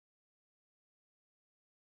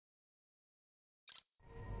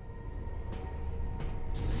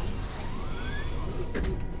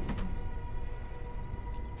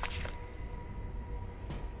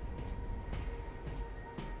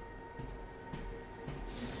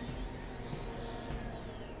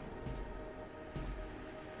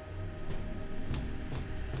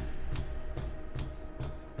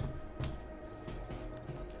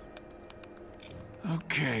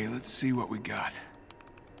let's see what we got.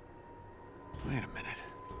 Wait a minute.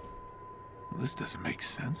 Well, this doesn't make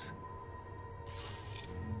sense.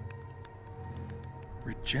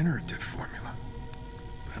 Regenerative formula.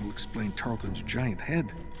 That'll explain Tarleton's giant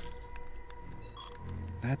head.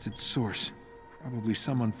 That's its source. Probably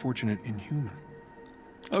some unfortunate inhuman.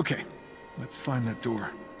 Okay, let's find that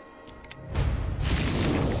door.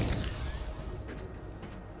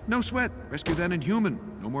 No sweat. Rescue that inhuman.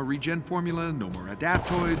 No more regen formula, no more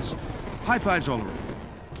adaptoids. High fives all around.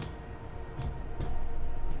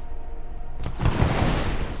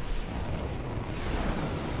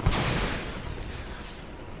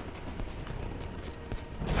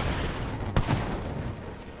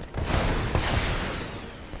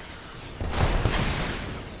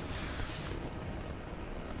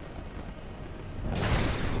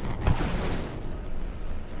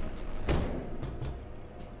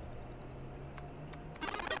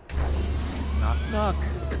 Knock, knock.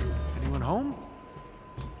 Anyone home?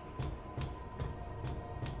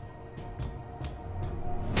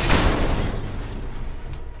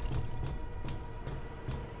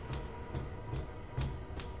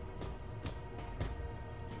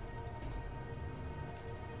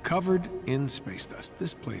 Covered in space dust.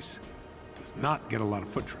 This place does not get a lot of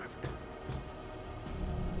foot traffic.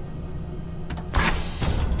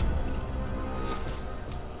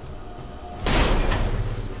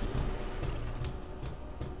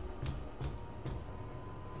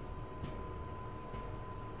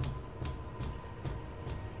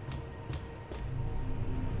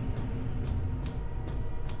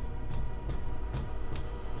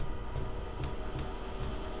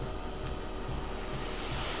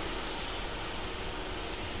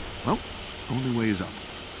 Well, only way is up.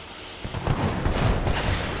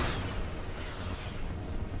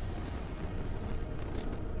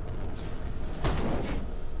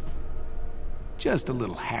 Just a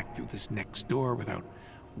little hack through this next door without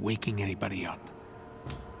waking anybody up.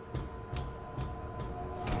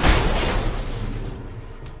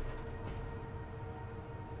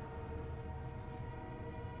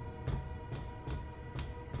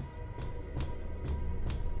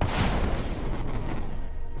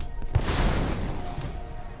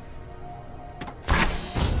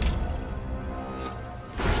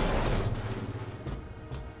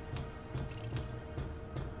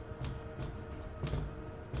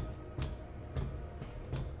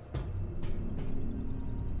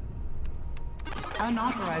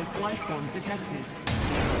 Unauthorized life form detected.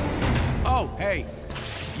 Oh, hey,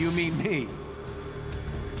 you mean me.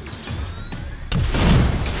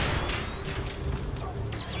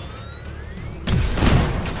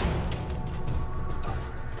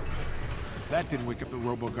 If that didn't wake up the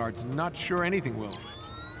robo-guards, not sure anything will.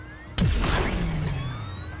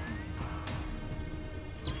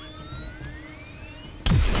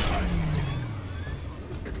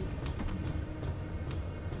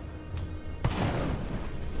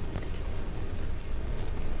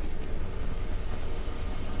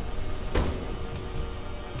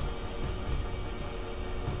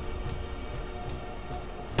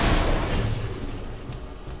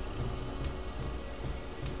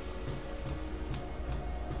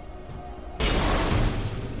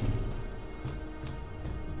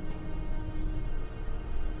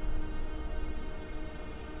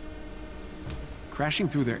 Crashing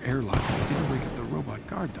through their airlock didn't wake up the robot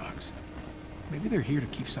guard dogs. Maybe they're here to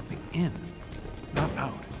keep something in, not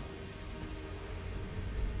out.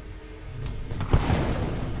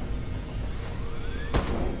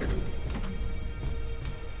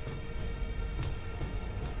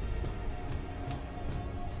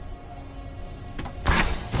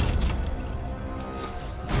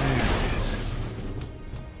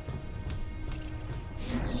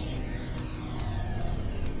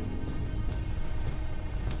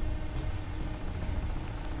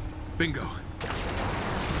 Bingo.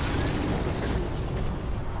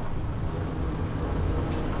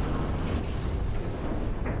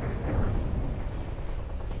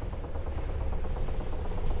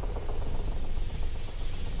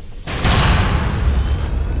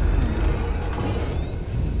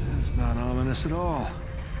 That's not ominous at all.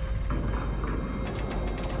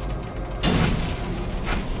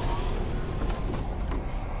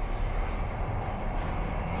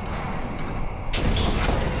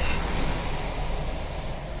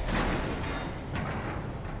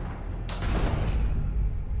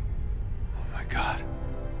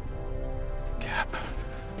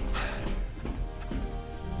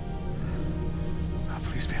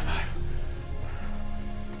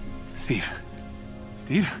 Steve.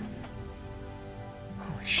 Steve?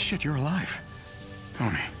 Holy shit, you're alive.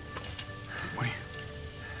 Tony. What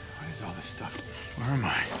is all this stuff. Where am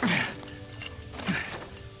I?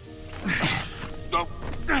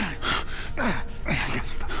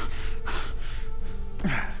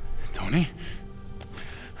 Tony?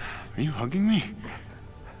 Are you hugging me?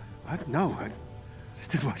 What? No, I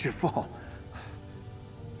just didn't want you to fall.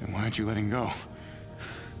 Then why aren't you letting go?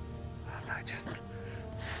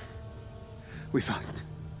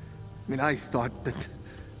 I thought that...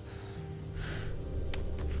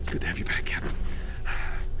 It's good to have you back, Captain.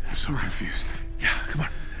 I'm so confused. Yeah, come on.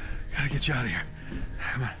 Gotta get you out of here.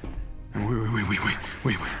 Come on.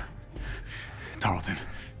 Wait. Tarleton.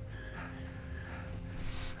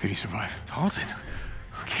 Did he survive? Tarleton?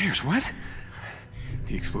 Who cares? What?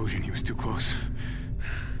 The explosion, he was too close.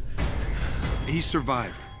 He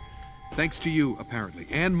survived. Thanks to you, apparently.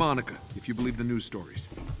 And Monica, if you believe the news stories.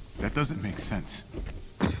 That doesn't make sense.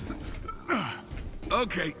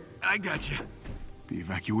 Okay, I got you. The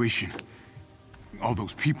evacuation. All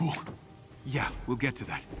those people. Yeah, we'll get to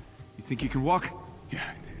that. You think you can walk?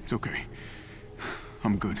 Yeah, it's okay.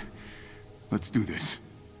 I'm good. Let's do this.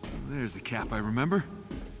 There's the Cap I remember.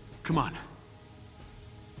 Come on.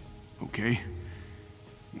 Okay.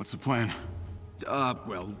 What's the plan?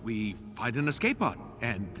 Well, we find an escape pod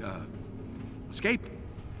and, escape.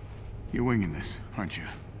 You're winging this, aren't you?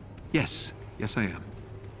 Yes, I am.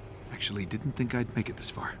 Actually, didn't think I'd make it this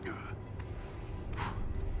far.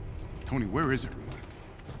 Tony, where is everyone?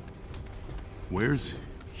 Where's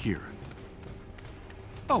here?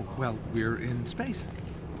 Oh, well, we're in space.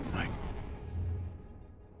 Right.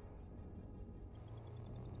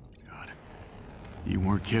 God. You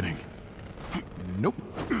weren't kidding. Nope.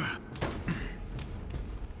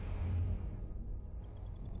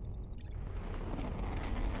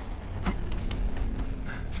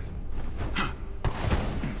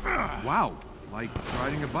 Wow, like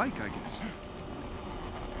riding a bike, I guess.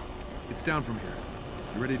 It's down from here.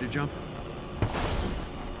 You ready to jump?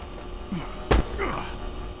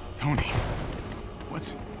 Tony,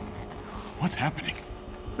 what's happening?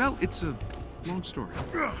 Well, it's a long story.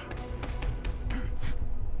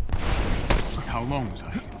 How long was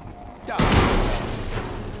I?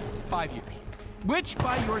 5 years. Which,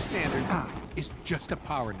 by your standards, is just a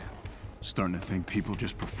power nap. Starting to think people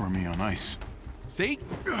just prefer me on ice. See?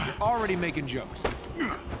 You're already making jokes.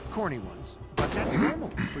 Corny ones. But that's normal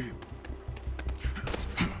for you.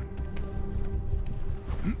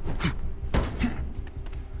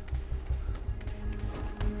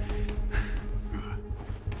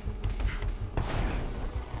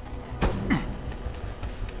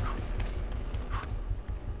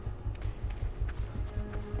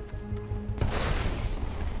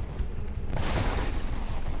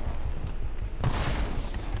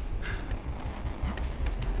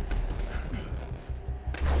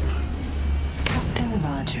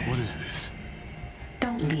 What is this?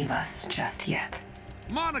 Don't leave us just yet.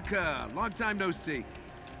 Monica! Long time no see.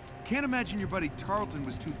 Can't imagine your buddy Tarleton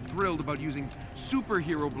was too thrilled about using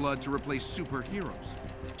superhero blood to replace superheroes.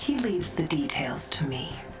 He leaves the details to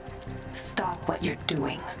me. Stop what you're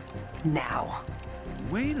doing. Now.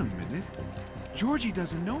 Wait a minute. Georgie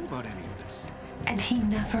doesn't know about any of this. And he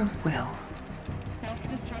never will.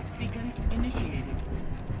 Self-destruct sequence initiated.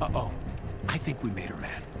 Uh-oh. I think we made her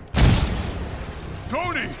mad.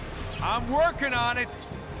 Tony! I'm working on it!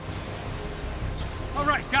 All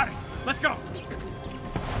right, got it. Let's go.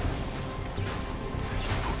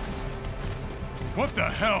 What the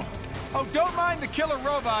hell? Oh, don't mind the killer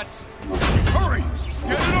robots. Hurry!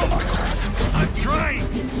 Get it over! I'm trying.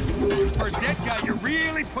 For a dead guy, you're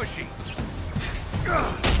really pushy.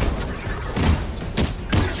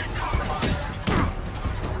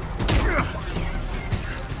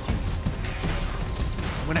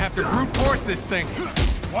 I'm gonna have to brute force this thing.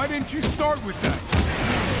 Why didn't you start with that?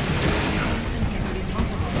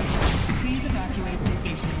 Please evacuate the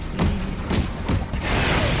station.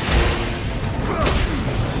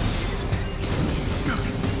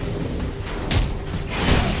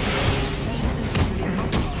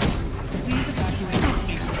 Please evacuate the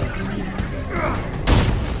station.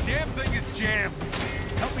 Damn thing is jammed.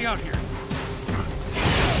 Help me out here.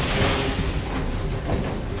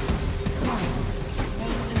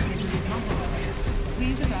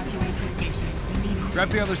 Please evacuate the station immediately. Grab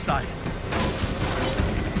the other side.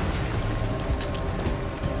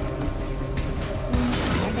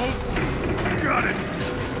 Got it!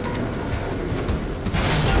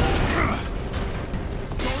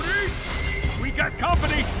 Tony! We got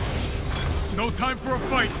company. No time for a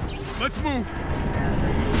fight. Let's move.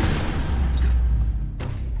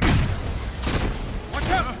 Watch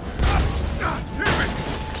out! Damn it!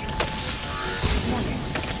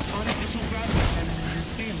 Artificial gravity generator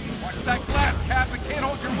failing. Watch that glass, Cap. It can't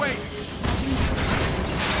hold your weight.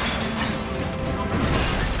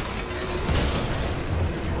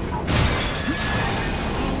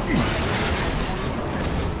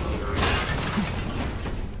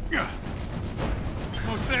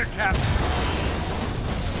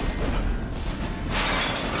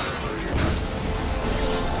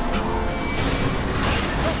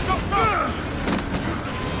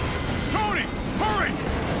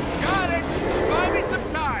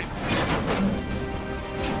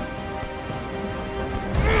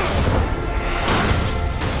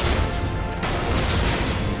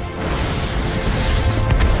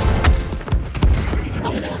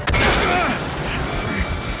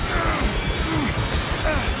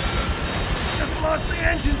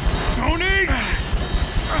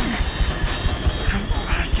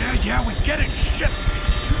 Yeah, we get it. Shit.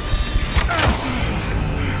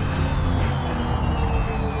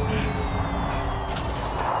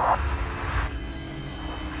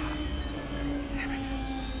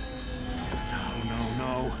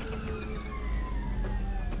 No.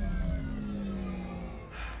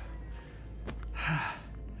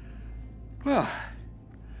 Well,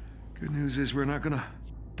 good news is we're not gonna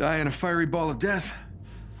die in a fiery ball of death.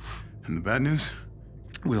 And the bad news?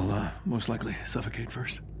 We'll, most likely suffocate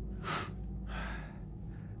first.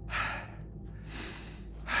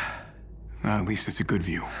 Well, at least it's a good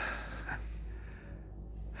view.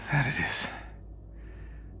 That it is.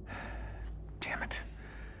 Damn it.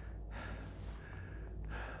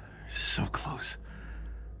 So close.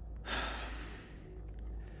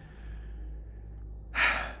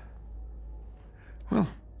 Well,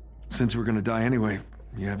 since we're gonna die anyway,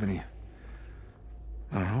 you have any,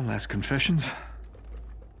 I don't know, last confessions?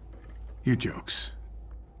 Your jokes.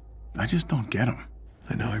 I just don't get them.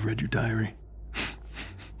 I know, I read your diary.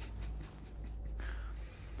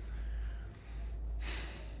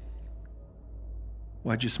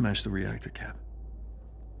 Why'd you smash the reactor cap?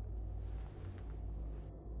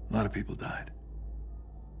 A lot of people died.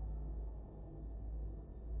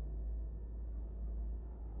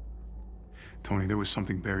 Tony, there was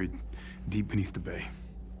something buried deep beneath the bay.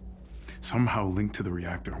 Somehow linked to the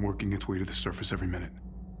reactor, working its way to the surface every minute.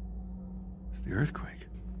 It's the earthquake.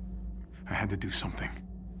 I had to do something.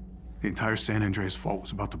 The entire San Andreas fault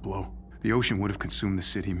was about to blow. The ocean would have consumed the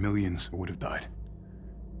city. Millions would have died.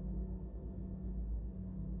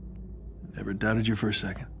 Never doubted you for a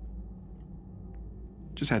second.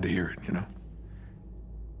 Just had to hear it, you know?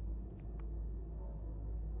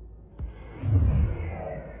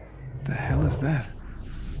 What the hell is that?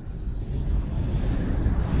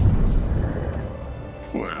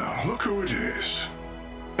 Well, look who it is.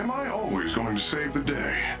 Am I always going to save the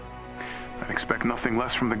day? I'd expect nothing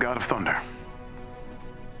less from the God of Thunder.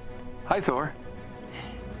 Hi, Thor.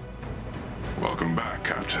 Welcome back,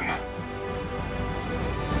 Captain.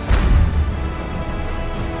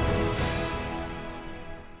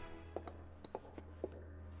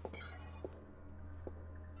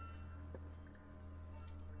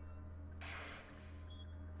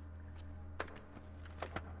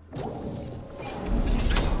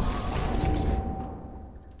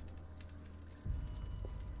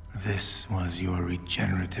 This was your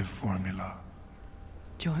regenerative formula.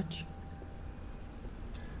 George?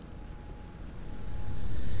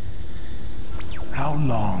 How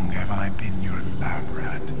long have I been your lab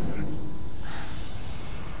rat?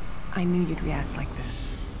 I knew you'd react like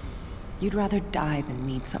this. You'd rather die than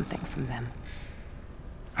need something from them.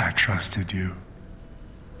 I trusted you.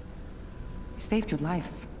 I saved your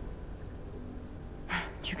life.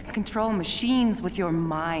 You can control machines with your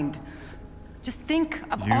mind. Just think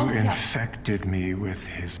of all You the... infected me with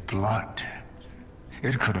his blood.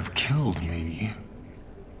 It could have killed me.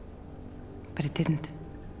 But it didn't.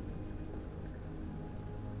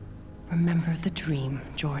 Remember the dream,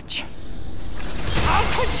 George. How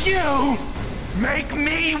could you make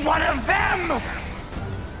me one of them?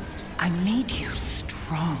 I made you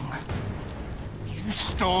strong. You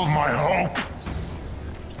stole my hope.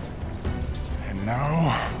 And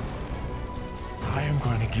now, I am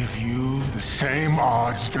going to give you the same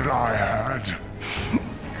odds that I had.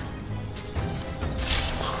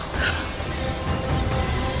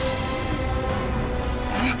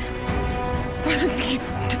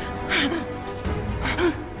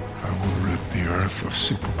 I will rid the Earth of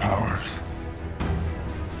superpowers.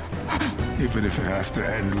 Even if it has to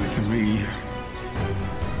end with me.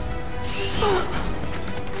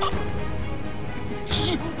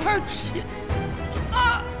 George!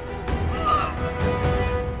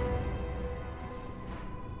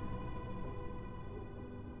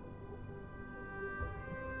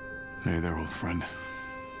 Hey there, old friend.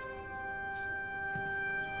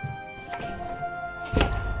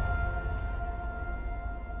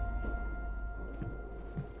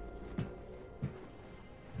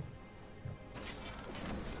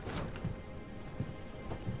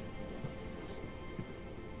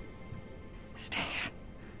 Steve.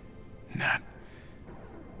 Nat.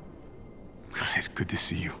 God, it's good to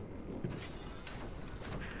see you.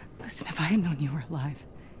 Listen, if I had known you were alive,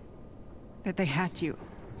 that they had you.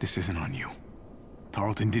 This isn't on you.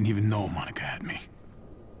 Tarleton didn't even know Monica had me.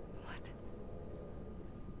 What?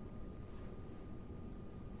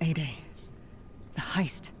 A-Day. The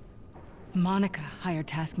heist. Monica hired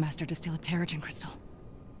Taskmaster to steal a Terrigen crystal.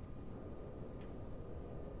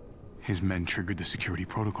 His men triggered the security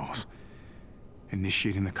protocols,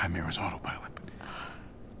 initiating the Chimera's autopilot.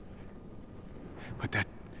 But that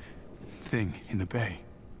thing in the bay,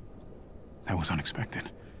 That was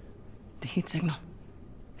unexpected. The heat signal.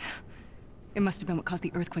 It must have been what caused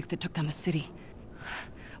the earthquake that took down the city.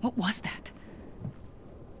 What was that?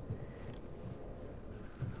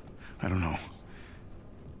 I don't know.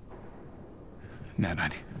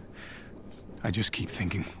 Nat, I just keep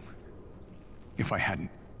thinking, if I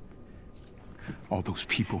hadn't... all those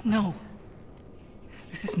people... No.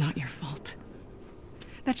 This is not your fault.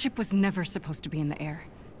 That ship was never supposed to be in the air.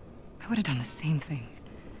 I would have done the same thing.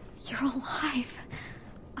 You're alive.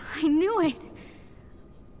 I knew it.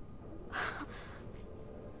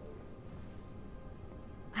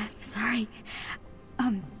 I'm sorry.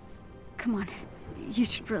 Come on. You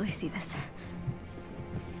should really see this.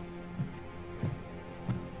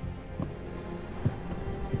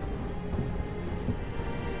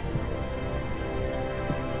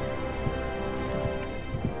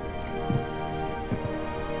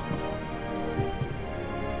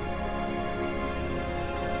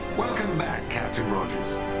 Welcome back, Captain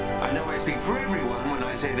Rogers. I know I speak for everyone when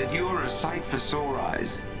I say that you're a sight for sore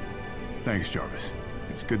eyes. Thanks, Jarvis.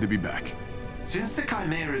 It's good to be back. Since the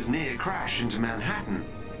Chimera's near crash into Manhattan,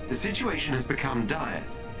 the situation has become dire.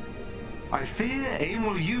 I fear AIM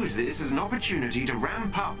will use this as an opportunity to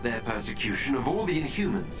ramp up their persecution of all the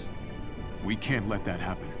Inhumans. We can't let that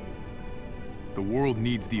happen. The world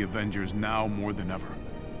needs the Avengers now more than ever.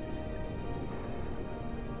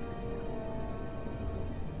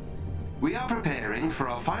 We are preparing for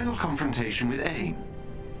our final confrontation with AIM.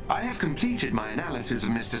 I have completed my analysis of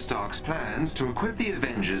Mr. Stark's plans to equip the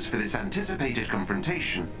Avengers for this anticipated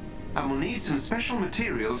confrontation, and will need some special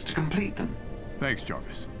materials to complete them. Thanks,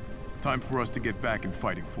 Jarvis. Time for us to get back in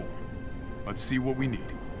fighting form. Let's see what we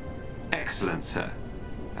need. Excellent, sir.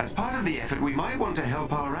 As part of the effort, we might want to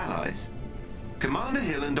help our allies. Commander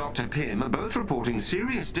Hill and Dr. Pym are both reporting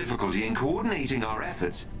serious difficulty in coordinating our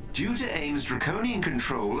efforts due to AIM's draconian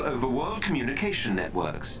control over world communication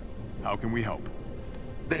networks. How can we help?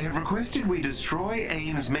 They have requested we destroy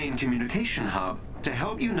AIM's main communication hub to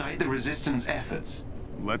help unite the Resistance efforts.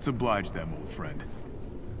 Let's oblige them, old friend.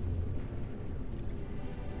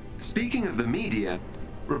 Speaking of the media,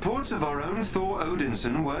 reports of our own Thor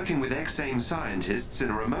Odinson working with ex-AIM scientists in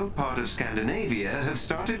a remote part of Scandinavia have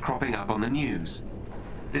started cropping up on the news.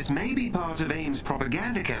 This may be part of AIM's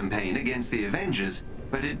propaganda campaign against the Avengers,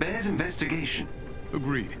 but it bears investigation.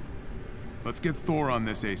 Agreed. Let's get Thor on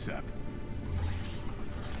this ASAP.